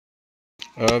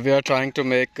We are trying to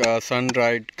make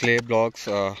sun-dried clay blocks.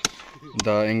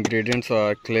 The ingredients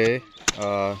are clay.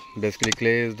 Basically,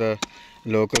 clay is the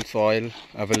local soil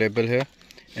available here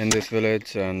in this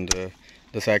village, and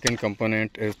the second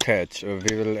component is thatch.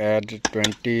 We will add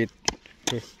 20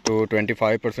 to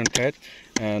 25% thatch,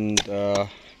 and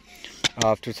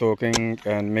after soaking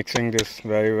and mixing this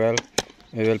very well,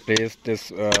 we will place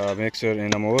this mixture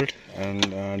in a mold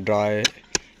and dry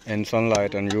in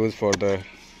sunlight and use for the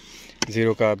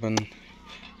zero carbon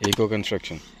eco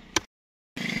construction.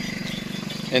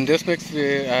 In this mix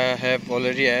we have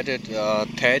already added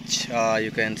thatch.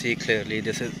 You can see clearly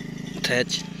this is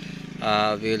thatch.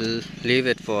 We'll leave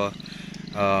it for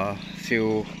a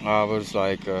few hours,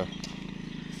 like 12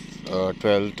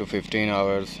 to 15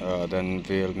 hours. Then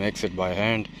we'll mix it by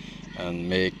hand and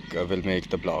we'll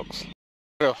make the blocks.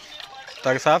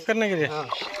 ताकि साफ करने के लिए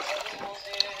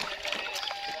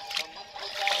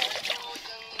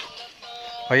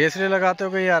भाई इसलिए लगाते हो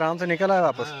कि ये आराम से निकल आए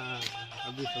वापस।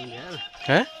 अभी समझा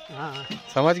हैं? हाँ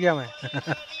समझ गया मैं।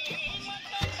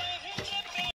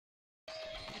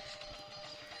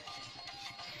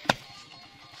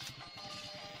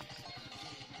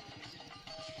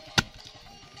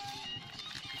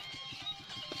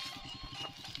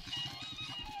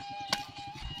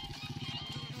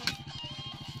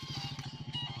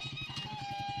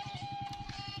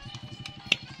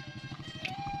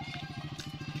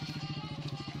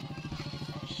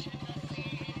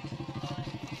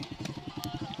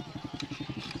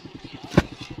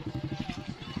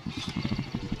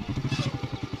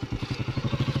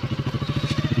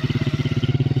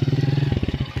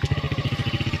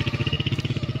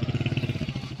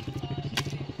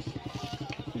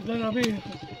 अभी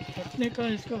हटने का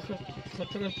इसका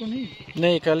खतरा तो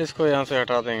नहीं? कल इसको यहाँ से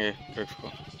हटा देंगे फिक्स को।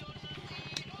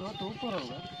 तो ऊपर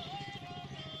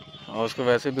होगा और उसको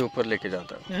वैसे भी ऊपर लेके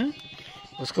जाता है। हैं?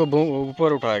 उसको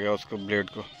ऊपर उठाएगा उसको ब्लेड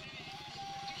को।